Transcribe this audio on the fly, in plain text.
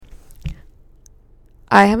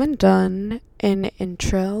I haven't done an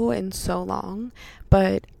intro in so long,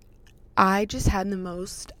 but I just had the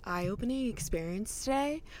most eye-opening experience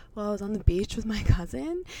today while I was on the beach with my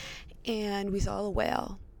cousin, and we saw a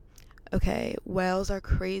whale. Okay, whales are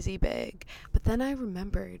crazy big, but then I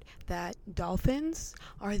remembered that dolphins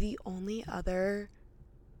are the only other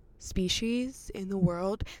species in the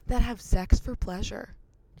world that have sex for pleasure.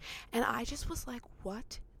 And I just was like,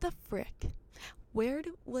 what the frick? Why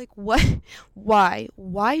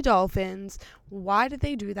dolphins? Why did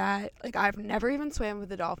they do that? Like, I've never even swam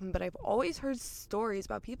with a dolphin, but I've always heard stories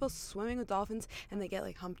about people swimming with dolphins and they get,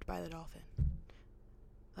 like, humped by the dolphin.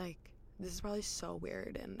 Like, this is probably so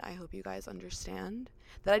weird, and I hope you guys understand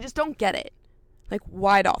that I just don't get it. Like,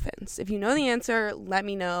 why dolphins? If you know the answer, let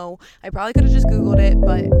me know. I probably could have just Googled it,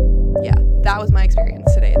 but yeah, that was my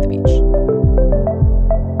experience today at the beach.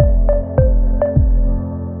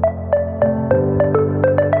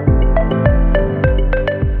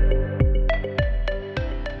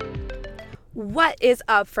 What is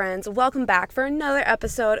up, friends? Welcome back for another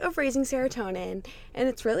episode of Raising Serotonin. And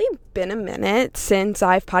it's really been a minute since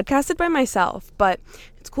I've podcasted by myself, but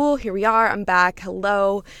it's cool. Here we are. I'm back.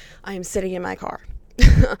 Hello. I am sitting in my car.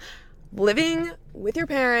 Living with your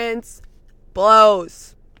parents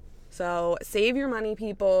blows. So save your money,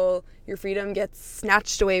 people. Your freedom gets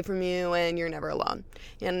snatched away from you and you're never alone.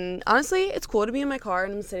 And honestly, it's cool to be in my car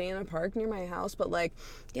and I'm sitting in a park near my house, but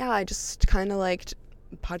I just kind of liked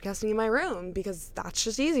podcasting in my room because that's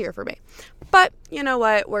just easier for me. But you know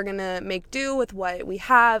what? We're gonna make do with what we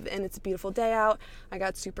have, and it's a beautiful day out. I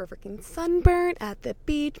got super freaking sunburnt at the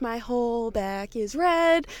beach. My whole back is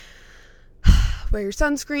red. Wear your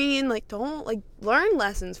sunscreen. Don't learn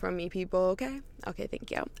lessons from me, people, okay? Okay,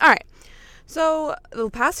 thank you. All right. So the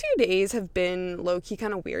past few days have been low-key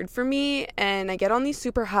kind of weird for me, and I get on these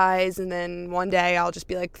super highs, and then one day I'll just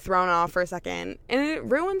be thrown off for a second, and it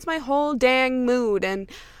ruins my whole dang mood, and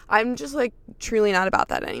I'm just truly not about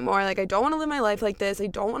that anymore. I don't want to live my life like this. I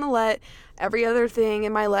don't want to let every other thing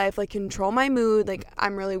in my life control my mood.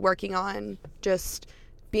 I'm really working on just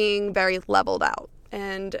being very leveled out,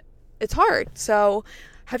 and it's hard. So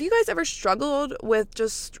have you guys ever struggled with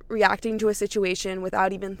just reacting to a situation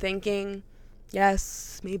without even thinking?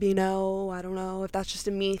 Yes, maybe no, I don't know if that's just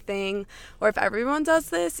a me thing or if everyone does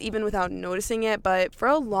this even without noticing it, but for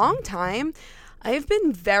a long time, I've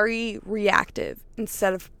been very reactive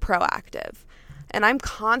instead of proactive. And I'm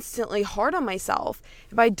constantly hard on myself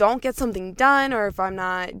if I don't get something done or if I'm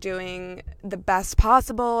not doing the best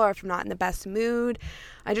possible or if I'm not in the best mood.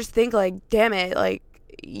 I just think damn it,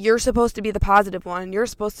 you're supposed to be the positive one. You're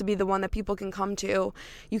supposed to be the one that people can come to.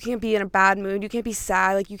 You can't be in a bad mood. You can't be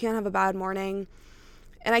sad. You can't have a bad morning.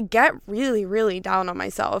 And I get really, really down on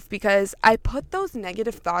myself because I put those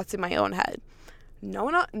negative thoughts in my own head. No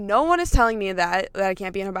one is telling me that I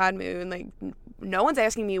can't be in a bad mood. No one's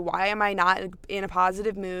asking me why am I not in a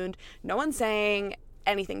positive mood. No one's saying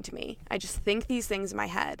anything to me. I just think these things in my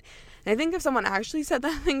head. And I think if someone actually said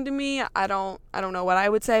that thing to me, I don't know what I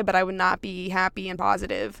would say, but I would not be happy and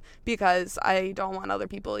positive because I don't want other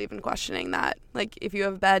people even questioning that. If you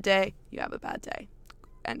have a bad day, you have a bad day.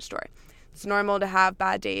 End story. It's normal to have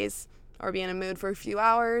bad days or be in a mood for a few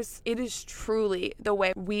hours. It is truly the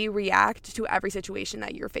way we react to every situation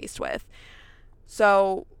that you're faced with.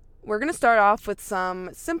 So we're going to start off with some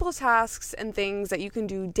simple tasks and things that you can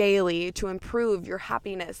do daily to improve your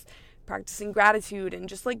happiness, practicing gratitude, and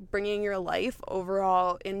just bringing your life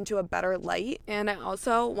overall into a better light. And I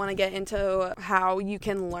also want to get into how you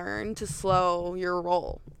can learn to slow your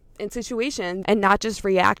roll in situations and not just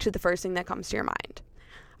react to the first thing that comes to your mind.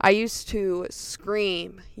 I used to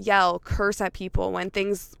scream, yell, curse at people when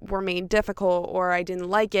things were made difficult or I didn't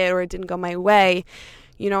like it or it didn't go my way.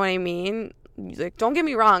 You know what I mean? Don't get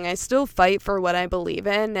me wrong, I still fight for what I believe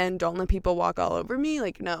in and don't let people walk all over me.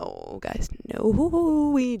 No, guys,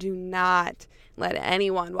 no, we do not let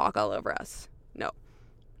anyone walk all over us. No,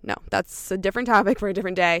 that's a different topic for a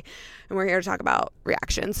different day, and we're here to talk about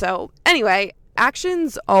reaction. So anyway,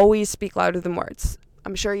 actions always speak louder than words.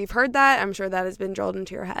 I'm sure you've heard that. I'm sure that has been drilled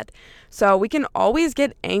into your head. So we can always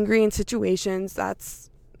get angry in situations. That's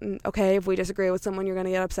okay. If we disagree with someone, you're going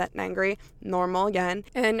to get upset and angry. Normal again.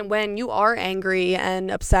 And when you are angry and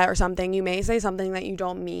upset or something, you may say something that you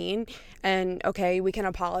don't mean. And okay, we can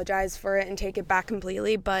apologize for it and take it back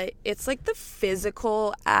completely. But it's the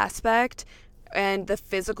physical aspect and the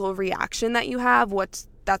physical reaction that you have,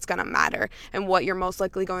 that's going to matter and what you're most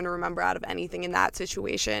likely going to remember out of anything in that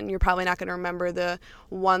situation. You're probably not going to remember the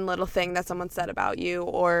one little thing that someone said about you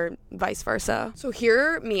or vice versa. So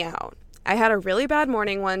hear me out. I had a really bad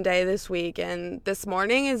morning one day this week, and this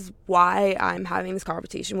morning is why I'm having this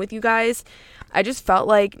conversation with you guys. I just felt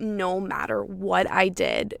like no matter what I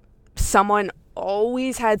did, someone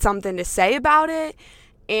always had something to say about it,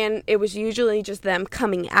 and it was usually just them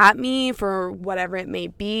coming at me for whatever it may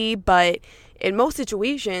be. But in most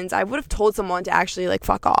situations, I would have told someone to actually like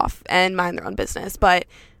fuck off and mind their own business. But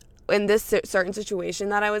in this certain situation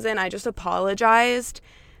that I was in, I just apologized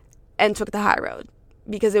and took the high road,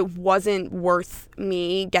 because it wasn't worth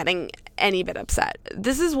me getting any bit upset.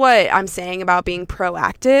 This is what I'm saying about being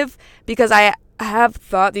proactive, because I have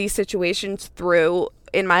thought these situations through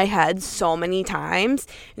in my head so many times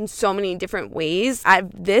in so many different ways.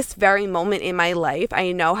 At this very moment in my life,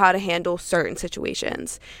 I know how to handle certain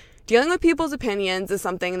situations. Dealing with people's opinions is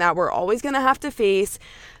something that we're always going to have to face,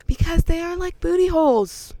 because they are like booty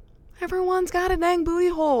holes. Everyone's got a dang booty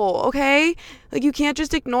hole, okay? Like, you can't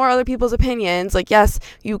just ignore other people's opinions. Like, yes,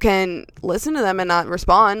 you can listen to them and not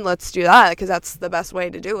respond. Let's do that, because that's the best way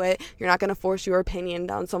to do it. You're not going to force your opinion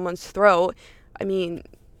down someone's throat. I mean,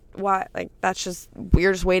 why? Like, that's just,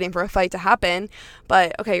 we're just waiting for a fight to happen.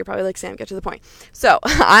 But, okay, you're probably like, Sam, get to the point. So,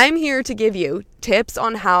 I'm here to give you tips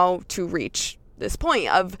on how to reach this point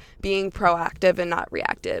of being proactive and not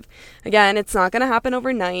reactive. Again, it's not going to happen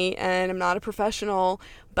overnight, and I'm not a professional,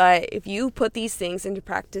 but if you put these things into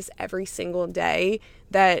practice every single day,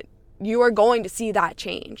 that you are going to see that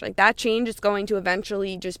change. Like, that change is going to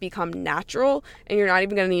eventually just become natural, and you're not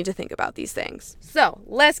even going to need to think about these things. So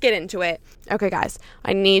let's get into it. Okay, guys,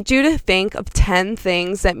 I need you to think of 10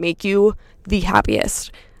 things that make you the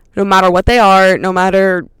happiest, no matter what they are, no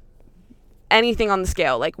matter anything on the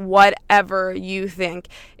scale, like whatever you think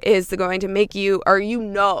is going to make you, or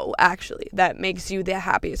actually, that makes you the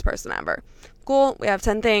happiest person ever. Cool, we have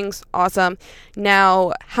 10 things, awesome.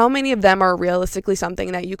 Now, how many of them are realistically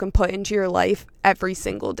something that you can put into your life every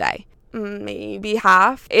single day? Maybe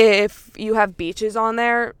half. If you have beaches on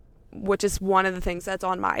there, which is one of the things that's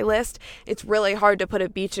on my list, it's really hard to put a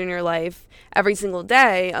beach in your life every single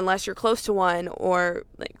day unless you're close to one, or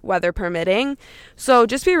like weather permitting. So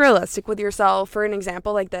just be realistic with yourself. For an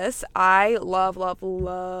example like this, I love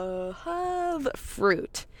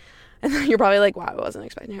fruit. And then you're probably like, wow, I wasn't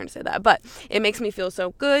expecting her to say that. But it makes me feel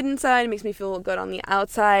so good inside. It makes me feel good on the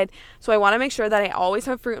outside. So I want to make sure that I always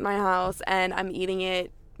have fruit in my house and I'm eating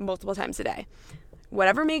it multiple times a day.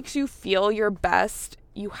 Whatever makes you feel your best,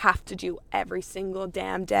 you have to do every single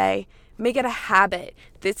damn day. Make it a habit.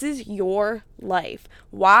 This is your life.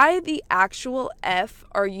 Why the actual F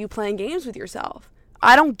are you playing games with yourself?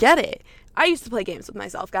 I don't get it. I used to play games with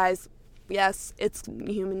myself, guys. Yes, it's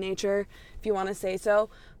human nature, if you want to say so.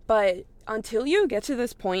 But until you get to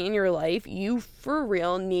this point in your life, you for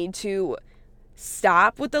real need to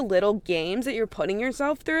stop with the little games that you're putting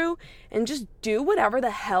yourself through and just do whatever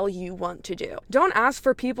the hell you want to do. Don't ask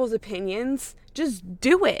for people's opinions. Just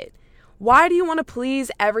do it. Why do you want to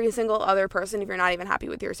please every single other person if you're not even happy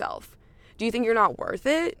with yourself? Do you think you're not worth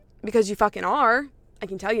it? Because you fucking are. I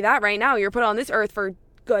can tell you that right now. You're put on this earth for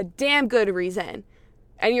a damn good reason.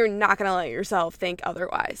 And you're not going to let yourself think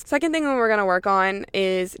otherwise. Second thing that we're going to work on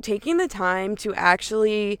is taking the time to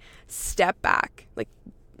actually step back. We're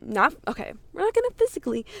not going to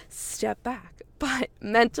physically step back, but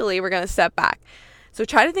mentally we're going to step back. So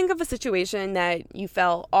try to think of a situation that you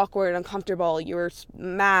felt awkward, uncomfortable, you were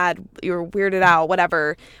mad, you were weirded out,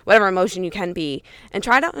 whatever emotion you can be, and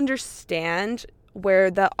try to understand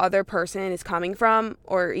where the other person is coming from,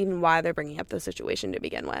 or even why they're bringing up the situation to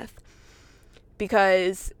begin with.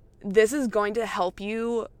 Because this is going to help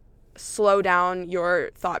you slow down your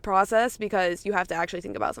thought process, because you have to actually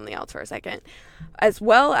think about something else for a second, as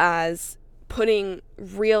well as putting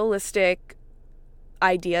realistic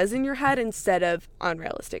ideas in your head instead of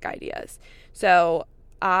unrealistic ideas. So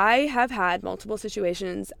I have had multiple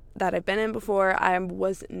situations that I've been in before. I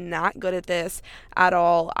was not good at this at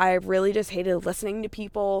all. I really just hated listening to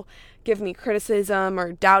people give me criticism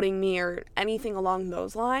or doubting me or anything along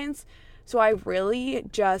those lines. So I really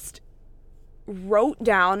just wrote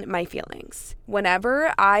down my feelings.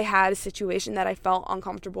 Whenever I had a situation that I felt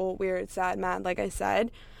uncomfortable, weird, sad, mad, like I said,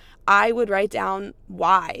 I would write down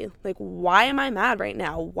why. Like, why am I mad right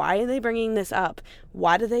now? Why are they bringing this up?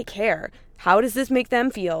 Why do they care? How does this make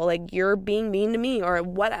them feel? Like, you're being mean to me, or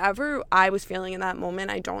whatever I was feeling in that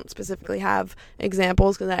moment. I don't specifically have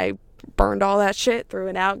examples because I burned all that shit, threw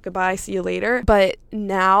it out, goodbye, see you later. But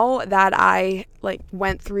now that I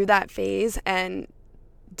went through that phase and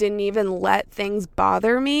didn't even let things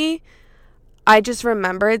bother me, I just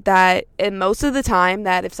remembered that most of the time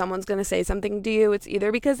that if someone's going to say something to you, it's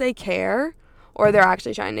either because they care or they're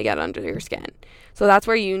actually trying to get under your skin. So that's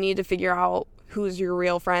where you need to figure out who's your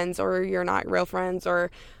real friends or you're not real friends,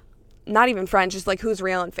 or not even friends, just like who's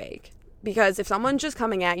real and fake. Because if someone's just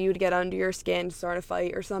coming at you to get under your skin, to start a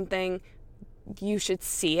fight or something, you should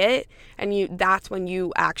see it, and that's when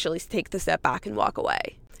you actually take the step back and walk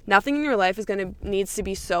away. Nothing in your life needs to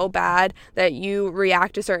be so bad that you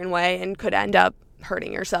react a certain way and could end up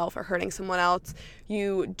hurting yourself or hurting someone else.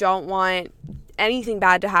 You don't want anything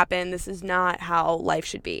bad to happen. This is not how life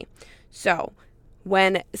should be. So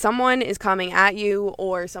when someone is coming at you,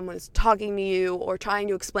 or someone is talking to you or trying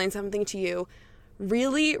to explain something to you,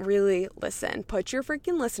 really, really listen. Put your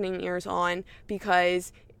freaking listening ears on,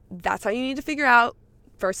 because that's how you need to figure out.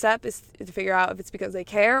 First step is to figure out if it's because they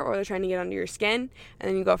care or they're trying to get under your skin, and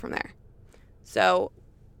then you go from there. So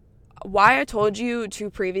why I told you to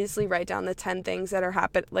previously write down the 10 things that are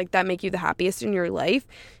that make you the happiest in your life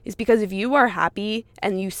is because if you are happy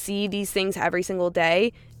and you see these things every single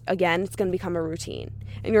day, again, it's going to become a routine,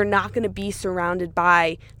 and you're not going to be surrounded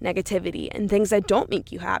by negativity and things that don't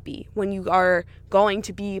make you happy when you are going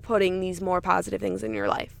to be putting these more positive things in your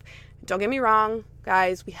life. Don't get me wrong,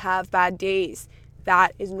 guys, we have bad days.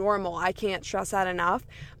 That is normal. I can't stress that enough.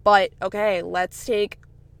 But okay, let's take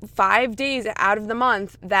 5 days out of the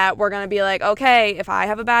month that we're going to be like, okay, if I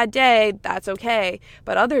have a bad day, that's okay.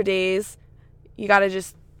 But other days, you got to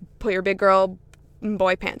just put your big girl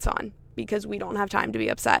boy pants on, because we don't have time to be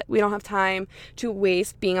upset. We don't have time to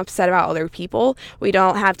waste being upset about other people. We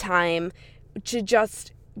don't have time to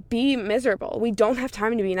just be miserable. We don't have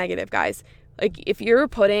time to be negative, guys. Like, if you're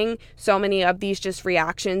putting so many of these just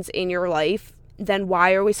reactions in your life, then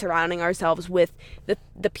why are we surrounding ourselves with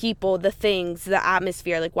the people, the things, the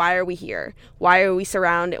atmosphere? Like, why are we here? Why are we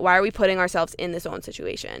putting ourselves in this own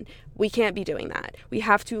situation? We can't be doing that. We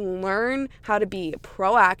have to learn how to be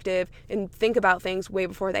proactive and think about things way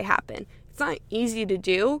before they happen. It's not easy to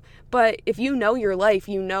do, but if you know your life,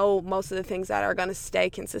 you know most of the things that are going to stay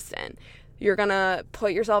consistent. You're going to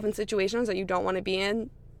put yourself in situations that you don't want to be in.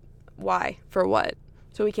 Why? For what?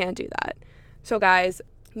 So we can't do that. So guys,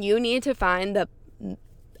 you need to find you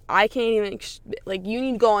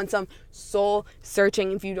need to go on some soul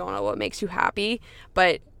searching if you don't know what makes you happy.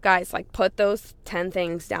 But guys, put those 10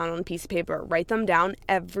 things down on a piece of paper. Write them down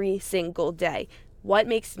every single day. What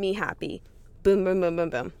makes me happy? Boom, boom, boom, boom,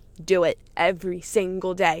 boom. Do it every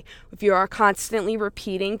single day. If you are constantly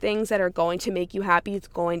repeating things that are going to make you happy, it's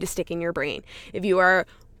going to stick in your brain. If you are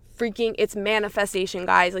it's manifestation,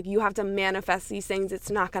 guys. You have to manifest these things.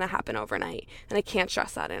 It's not going to happen overnight. And I can't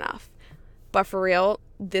stress that enough. But for real,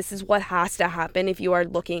 this is what has to happen if you are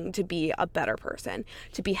looking to be a better person,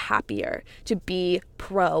 to be happier, to be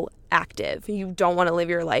proactive. You don't want to live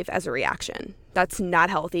your life as a reaction. That's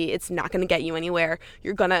not healthy. It's not going to get you anywhere.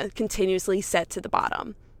 You're going to continuously set to the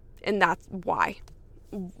bottom. And that's why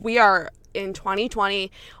we are in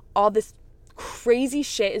 2020. All this crazy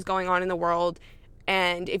shit is going on in the world.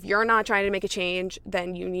 And if you're not trying to make a change,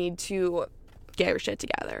 then you need to get your shit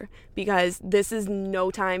together, because this is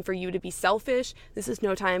no time for you to be selfish. This is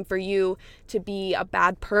no time for you to be a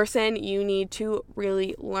bad person. You need to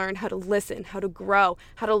really learn how to listen, how to grow,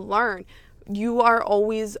 how to learn. You are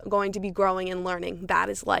always going to be growing and learning. That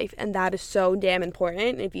is life, and that is so damn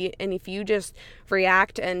important. If you just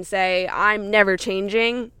react and say, I'm never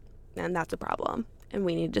changing, then that's a problem, and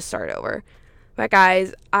we need to start over. But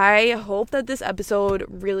guys, I hope that this episode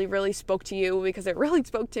really, really spoke to you, because it really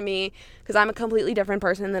spoke to me, because I'm a completely different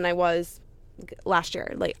person than I was last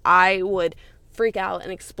year. I would freak out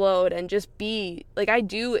and explode and just be I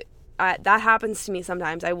do. That happens to me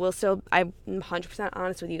sometimes. I'm 100%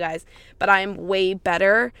 honest with you guys, but I am way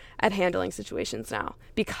better at handling situations now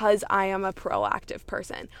because I am a proactive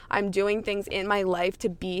person. I'm doing things in my life to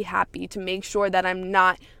be happy, to make sure that I'm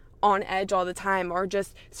not on edge all the time or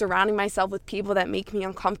just surrounding myself with people that make me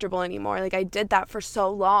uncomfortable anymore. I did that for so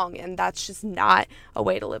long, and that's just not a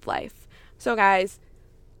way to live life. So guys,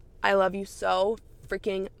 I love you so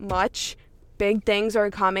freaking much. Big things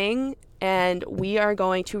are coming, and we are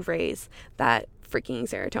going to raise that freaking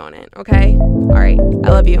serotonin, okay? All right,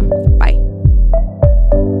 I love you. Bye.